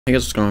Hey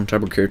guys, what's going on?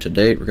 Tiredbog here.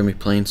 Today we're going to be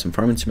playing some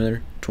Farming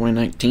Simulator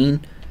 2019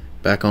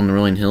 back on the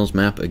Rolling Hills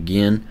map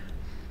again.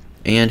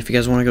 And if you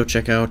guys want to go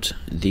check out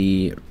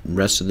the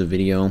rest of the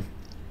video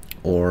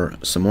or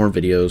some more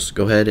videos,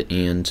 go ahead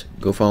and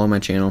go follow my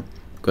channel.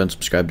 Go ahead and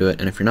subscribe to it.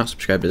 And if you're not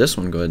subscribed to this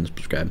one, go ahead and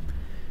subscribe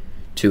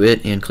to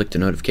it and click the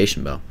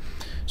notification bell.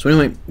 So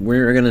anyway,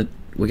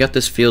 we got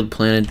this field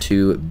planted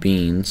to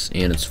beans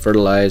and it's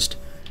fertilized.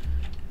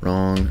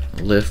 Wrong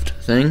lift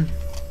thing.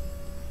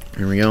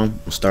 Here we go.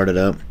 We'll start it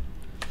up.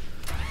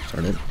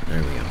 There we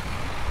go.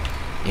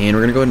 And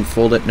we're going to go ahead and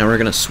fold it. Now we're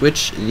going to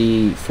switch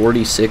the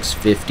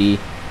 4650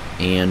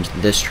 and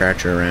this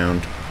tractor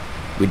around.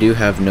 We do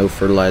have no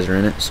fertilizer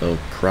in it, so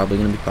probably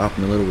going to be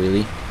popping a little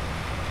wheelie.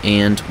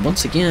 And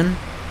once again,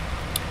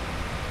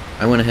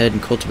 I went ahead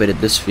and cultivated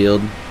this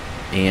field,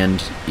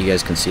 and you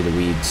guys can see the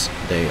weeds.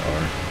 They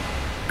are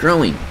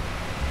growing.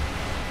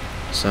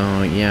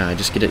 So yeah, I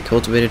just get it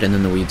cultivated and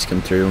then the weeds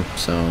come through.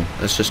 So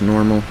that's just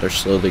normal. They're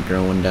slowly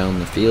growing down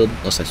the field,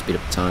 unless I speed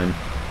up the time.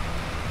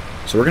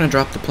 So we're going to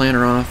drop the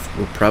planter off.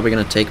 We're probably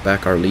going to take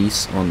back our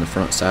lease on the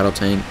front saddle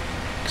tank,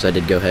 because I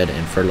did go ahead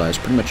and fertilize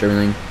pretty much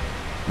everything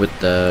with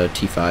the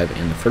T5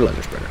 and the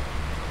fertilizer spreader.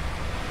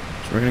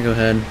 So we're going to go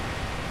ahead,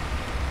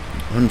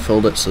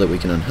 unfold it so that we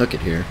can unhook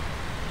it here,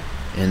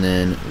 and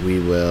then we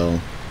will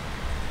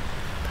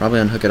probably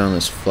unhook it on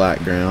this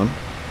flat ground,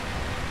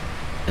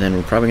 and then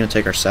we're probably going to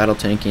take our saddle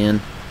tank in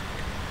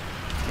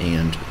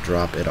and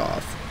drop it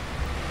off.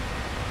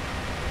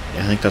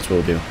 Yeah, I think that's what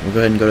we'll do. We'll go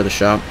ahead and go to the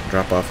shop,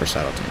 drop off our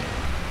saddle tank.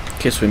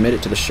 Okay, so we made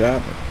it to the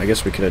shop. I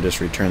guess we could have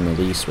just returned the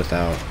lease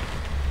without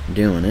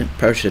doing it.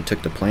 Probably should have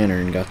took the planter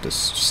and got this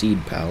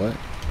seed pallet.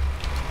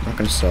 I'm not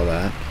going to sell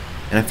that.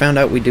 And I found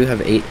out we do have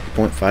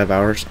 8.5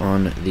 hours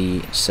on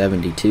the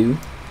 72.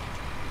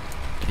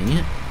 Dang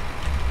it.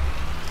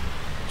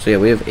 So yeah,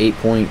 we have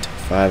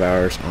 8.5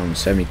 hours on the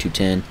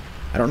 7210.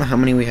 I don't know how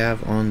many we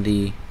have on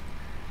the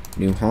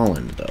New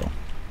Holland, though.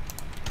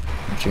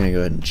 I'm actually going to go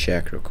ahead and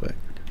check real quick.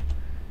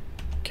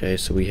 Okay,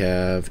 so we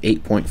have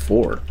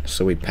 8.4,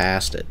 so we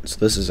passed it. So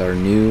this is our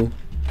new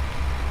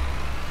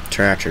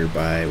tractor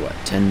by, what,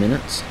 10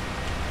 minutes?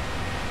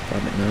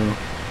 Probably no.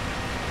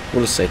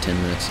 We'll just say 10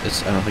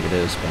 minutes. I don't think it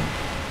is, but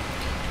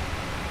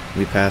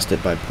we passed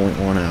it by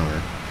 0.1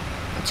 hour.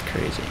 That's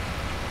crazy.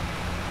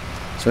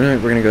 So anyway,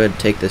 we're going to go ahead and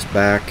take this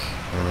back,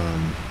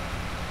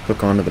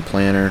 hook onto the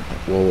planter.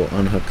 We'll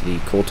unhook the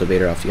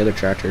cultivator off the other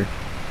tractor,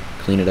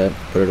 clean it up,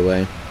 put it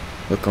away.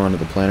 Hook onto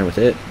the planter with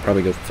it,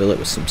 probably go fill it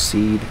with some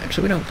seed.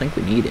 Actually, we don't think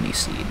we need any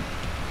seed,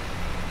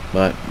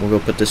 but we'll go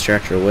put this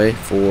tractor away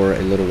for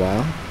a little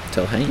while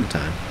until haying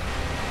time.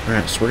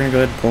 Alright, so we're going to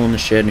go ahead and pull in the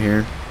shed in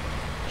here,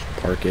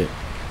 just park it.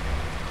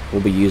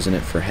 We'll be using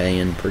it for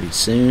haying pretty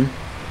soon.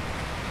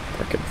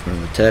 Park it in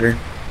front of the tedder.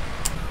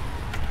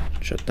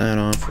 Shut that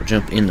off. We'll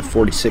jump in the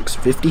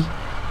 4650,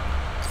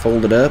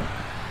 fold it up.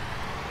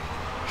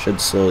 Should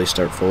slowly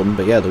start folding,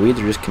 but yeah, the weeds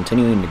are just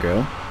continuing to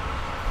grow.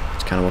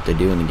 It's kind of what they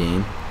do in the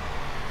game.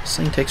 This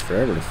thing takes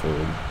forever to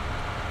fold.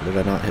 Did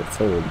I not hit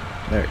fold?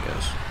 There it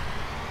goes.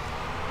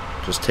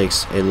 Just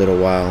takes a little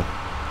while.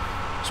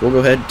 So we'll go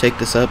ahead and take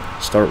this up,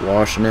 start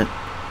washing it,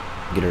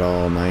 get it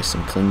all nice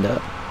and cleaned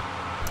up.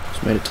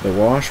 Just made it to the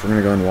wash. We're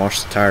going to go and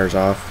wash the tires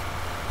off.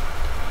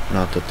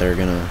 Not that they're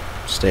going to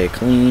stay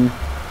clean,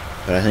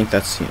 but I think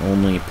that's the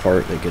only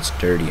part that gets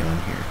dirty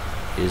on here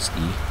is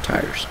the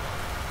tires,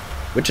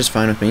 which is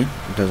fine with me.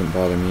 It doesn't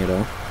bother me at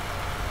all.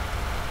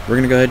 We're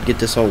going to go ahead and get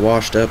this all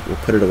washed up. We'll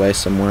put it away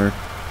somewhere.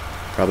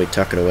 Probably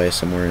tuck it away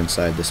somewhere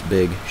inside this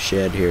big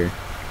shed here.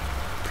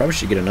 Probably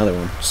should get another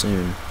one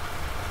soon.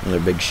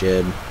 Another big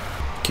shed.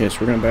 Okay, so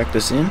we're going to back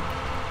this in.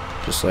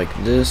 Just like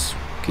this.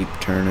 Keep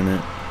turning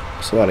it.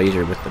 It's a lot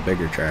easier with the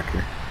bigger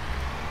tractor.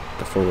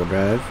 The four-wheel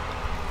drive.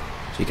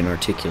 So you can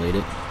articulate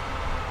it.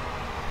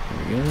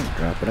 There we go.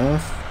 Drop it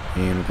off.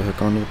 And we'll go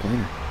hook onto the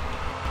planter.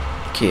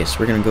 Okay, so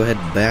we're going to go ahead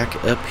and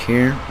back up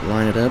here.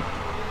 Line it up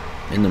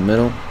in the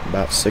middle,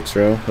 about 6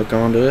 row, hook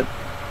onto it,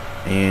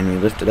 and we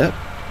lift it up.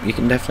 You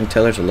can definitely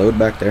tell there's a load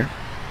back there.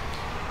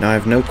 Now I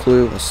have no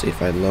clue. Let's see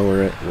if I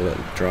lower it, will it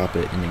drop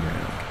it in the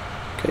ground?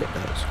 Okay, it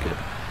does. Good.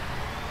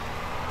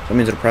 So that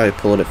means it'll probably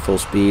pull it at full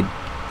speed.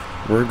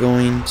 We're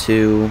going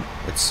to,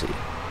 let's see,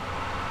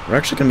 we're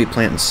actually going to be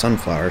planting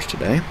sunflowers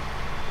today.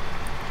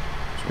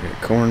 So we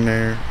got corn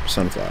there,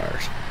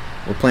 sunflowers.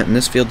 We're planting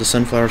this field of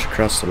sunflowers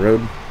across the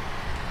road.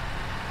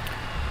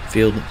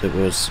 Field that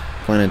was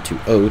planted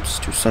to oats,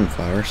 to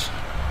sunflowers.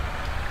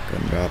 Go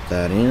ahead and drop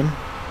that in.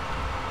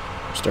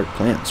 Start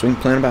planting. So we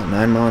can plant about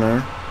 9 mile an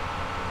hour.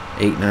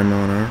 8, 9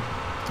 mile an hour.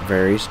 It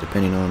varies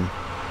depending on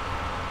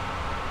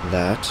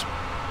that.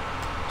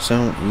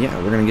 So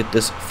yeah, we're going to get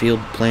this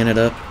field planted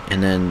up.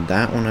 And then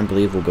that one I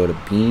believe will go to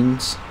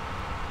beans.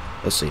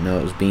 Let's see, no,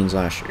 it was beans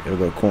last year. It'll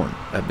go to corn.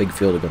 That big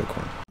field will go to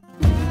corn.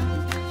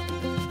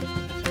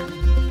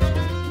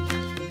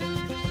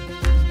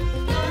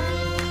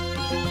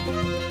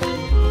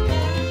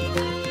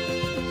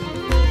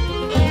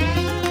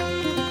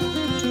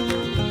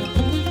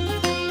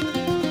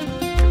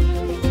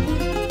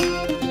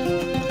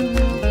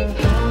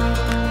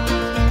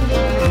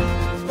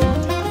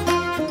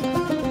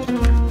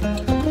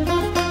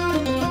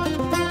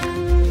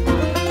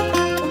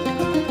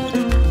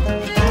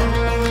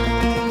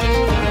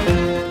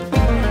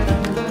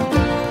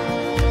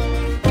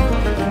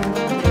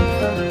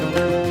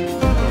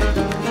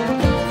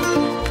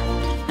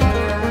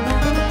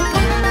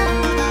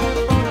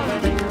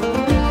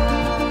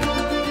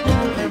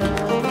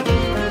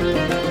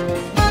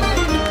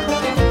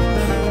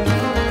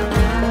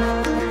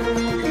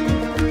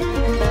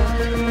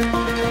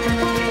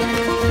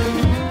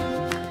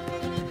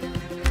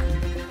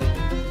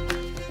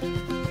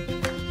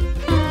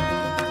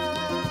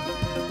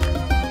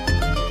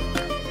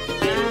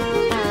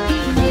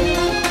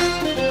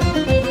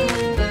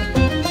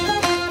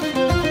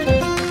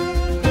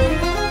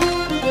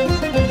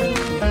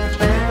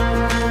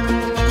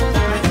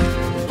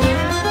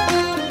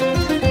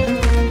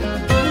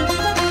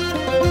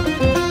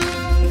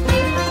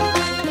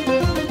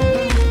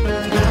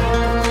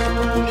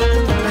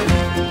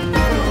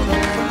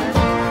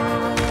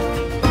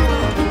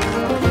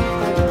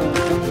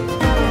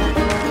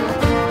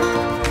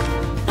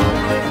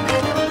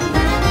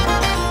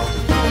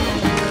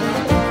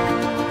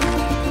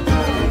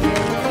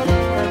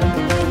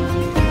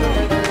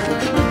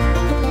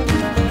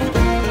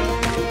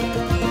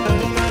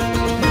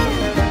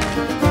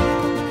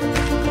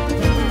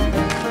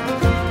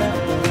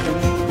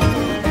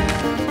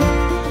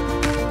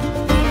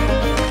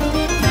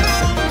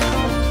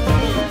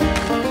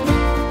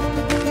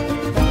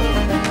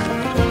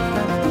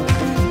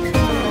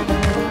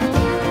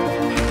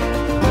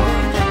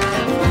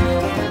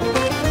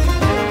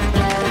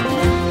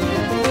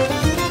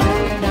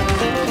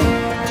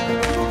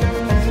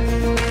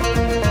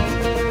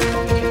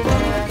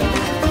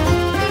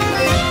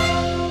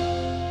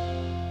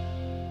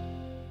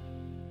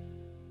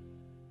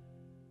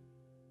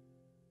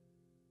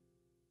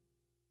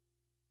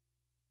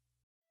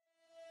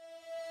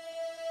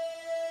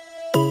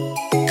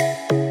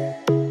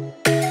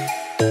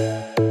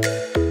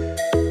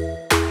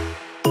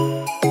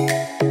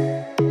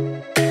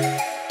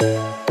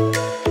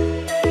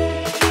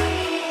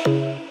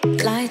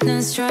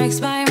 sparks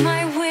by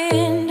my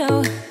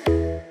window,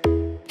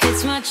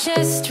 hits my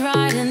chest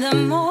right in the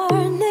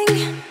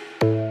morning,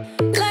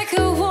 like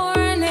a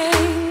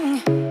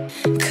warning.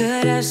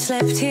 Could have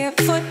slept here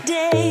for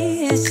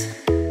days.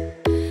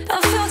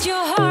 I felt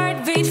your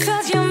heartbeat,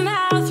 felt your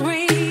mouth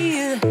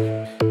breathe,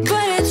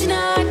 but it's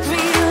not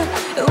real.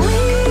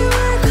 We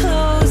were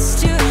close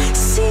to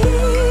see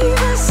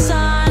the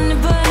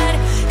sun, but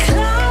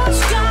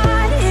clouds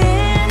got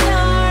in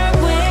our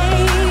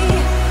way,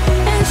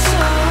 and so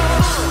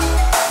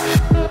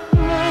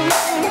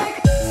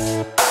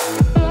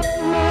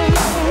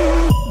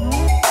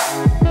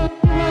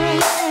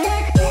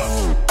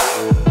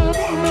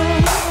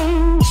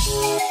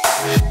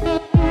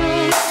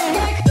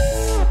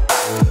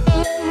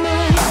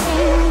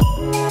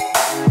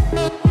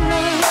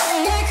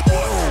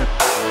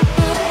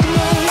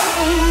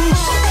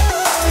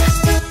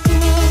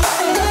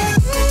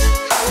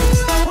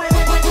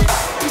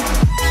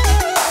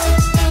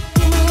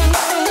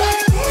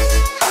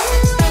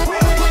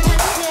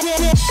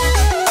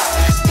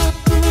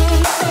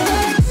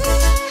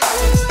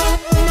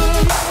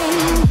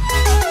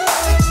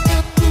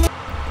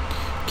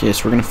okay,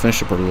 so we're gonna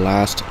finish up our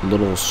last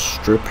little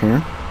strip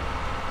here.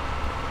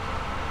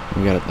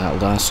 We got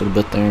that last little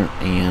bit there,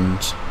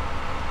 and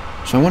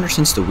so I wonder,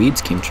 since the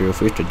weeds came through,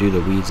 if we have to do the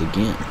weeds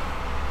again.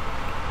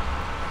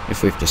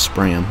 If we have to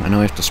spray them. I know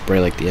we have to spray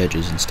like the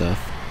edges and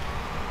stuff.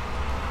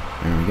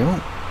 There we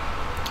go.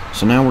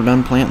 So now we're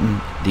done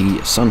planting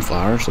the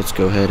sunflowers. Let's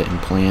go ahead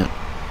and plant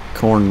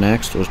corn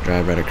next. We'll just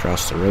drive right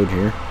across the road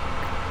here.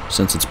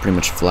 Since it's pretty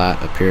much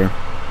flat up here,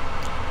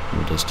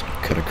 we'll just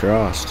cut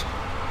across.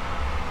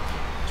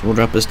 So we'll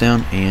drop this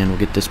down and we'll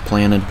get this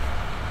planted,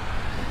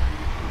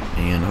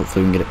 and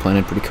hopefully we can get it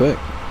planted pretty quick.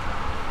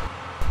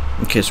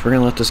 Okay, so we're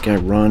gonna let this guy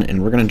run,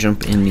 and we're gonna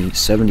jump in the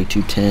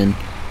 7210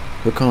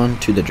 hook on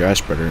to the dry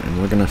spreader, and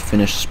we're gonna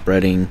finish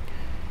spreading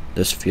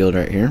this field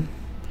right here.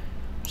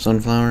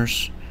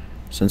 Sunflowers.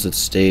 Since it's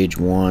stage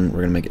 1,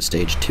 we're gonna make it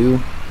stage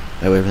 2.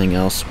 That way everything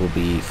else will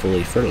be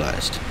fully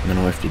fertilized, and then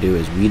all we have to do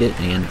is weed it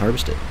and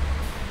harvest it.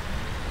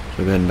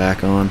 So go ahead and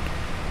back up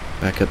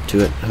to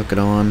it, hook it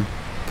on,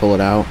 pull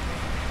it out.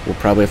 We'll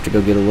probably have to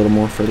go get a little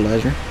more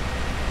fertilizer.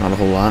 Not a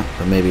whole lot,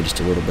 but maybe just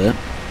a little bit.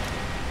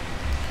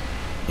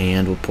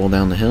 And we'll pull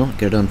down the hill,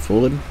 get it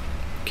unfolded,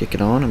 kick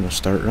it on, and we'll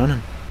start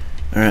running.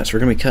 Alright, so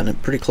we're going to be cutting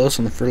it pretty close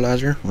on the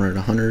fertilizer. We're at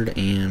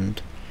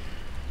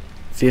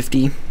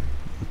 150. We're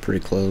pretty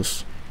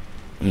close.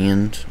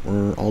 And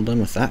we're all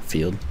done with that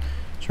field.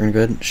 So we're going to go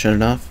ahead and shut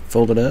it off,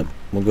 fold it up.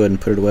 We'll go ahead and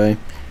put it away.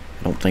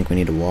 I don't think we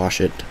need to wash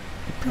it.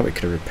 We probably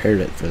could have repaired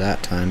it for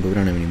that time, but we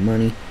don't have any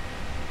money.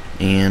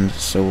 And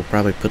so we'll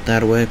probably put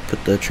that away,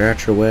 put the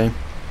tractor away,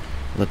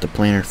 let the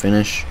planter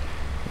finish,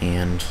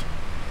 and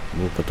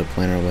we'll put the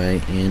planter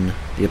away in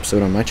the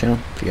episode on my channel.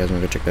 If you guys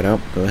want to go check that out,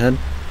 go ahead.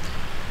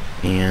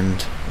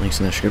 And links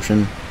in the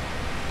description.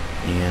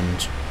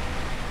 And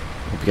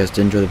hope you guys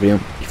did enjoy the video.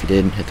 If you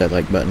did, hit that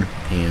like button,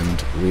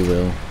 and we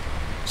will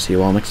see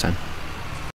you all next time.